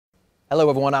Hello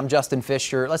everyone, I'm Justin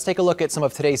Fisher. Let's take a look at some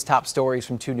of today's top stories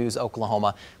from 2 News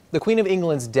Oklahoma. The Queen of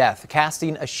England's death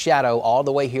casting a shadow all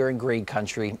the way here in Green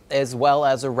Country as well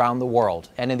as around the world.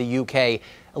 And in the UK,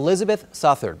 Elizabeth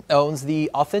Southard owns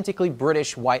the authentically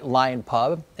British White Lion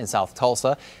pub in South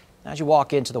Tulsa. As you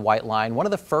walk into the White Lion, one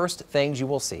of the first things you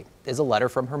will see is a letter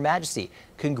from Her Majesty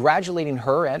congratulating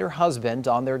her and her husband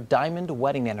on their diamond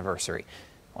wedding anniversary.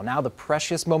 Well, now the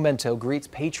precious memento greets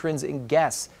patrons and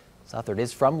guests. Southard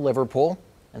is from Liverpool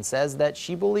and says that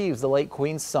she believes the late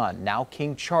Queen's son, now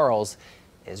King Charles,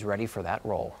 is ready for that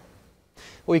role.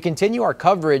 We continue our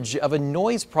coverage of a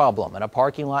noise problem in a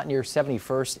parking lot near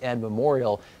 71st and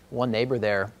Memorial. One neighbor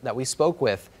there that we spoke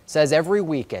with says every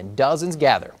weekend dozens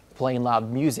gather, playing loud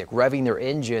music, revving their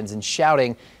engines and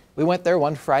shouting. We went there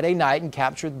one Friday night and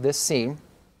captured this scene.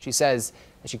 She says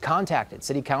that she contacted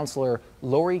City Councilor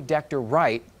Lori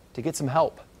Dector-Wright to get some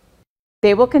help.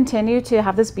 They will continue to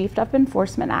have this beefed up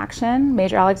enforcement action.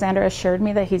 Major Alexander assured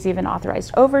me that he's even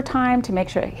authorized overtime to make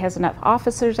sure he has enough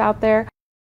officers out there.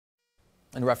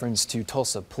 In reference to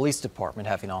Tulsa Police Department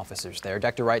having officers there,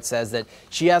 Dector-Wright says that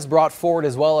she has brought forward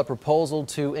as well a proposal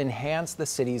to enhance the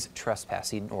city's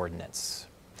trespassing ordinance.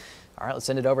 All right, let's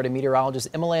send it over to meteorologist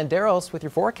Emma Landeros with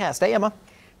your forecast. Hey, Emma.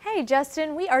 Hey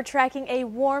Justin, we are tracking a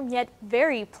warm yet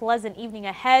very pleasant evening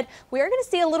ahead. We are going to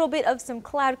see a little bit of some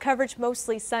cloud coverage,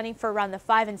 mostly sunny for around the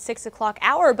 5 and 6 o'clock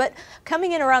hour, but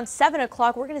coming in around 7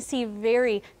 o'clock, we're going to see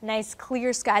very nice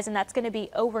clear skies, and that's going to be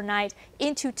overnight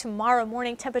into tomorrow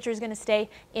morning. Temperature is going to stay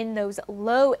in those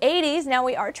low 80s. Now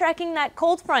we are tracking that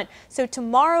cold front, so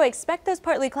tomorrow expect those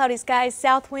partly cloudy skies.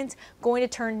 South winds going to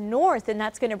turn north, and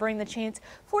that's going to bring the chance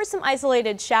for some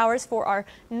isolated showers for our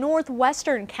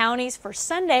northwestern counties for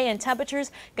Sunday. And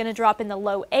temperatures going to drop in the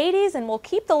low 80s, and we'll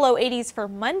keep the low 80s for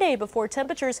Monday before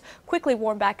temperatures quickly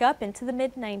warm back up into the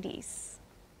mid 90s.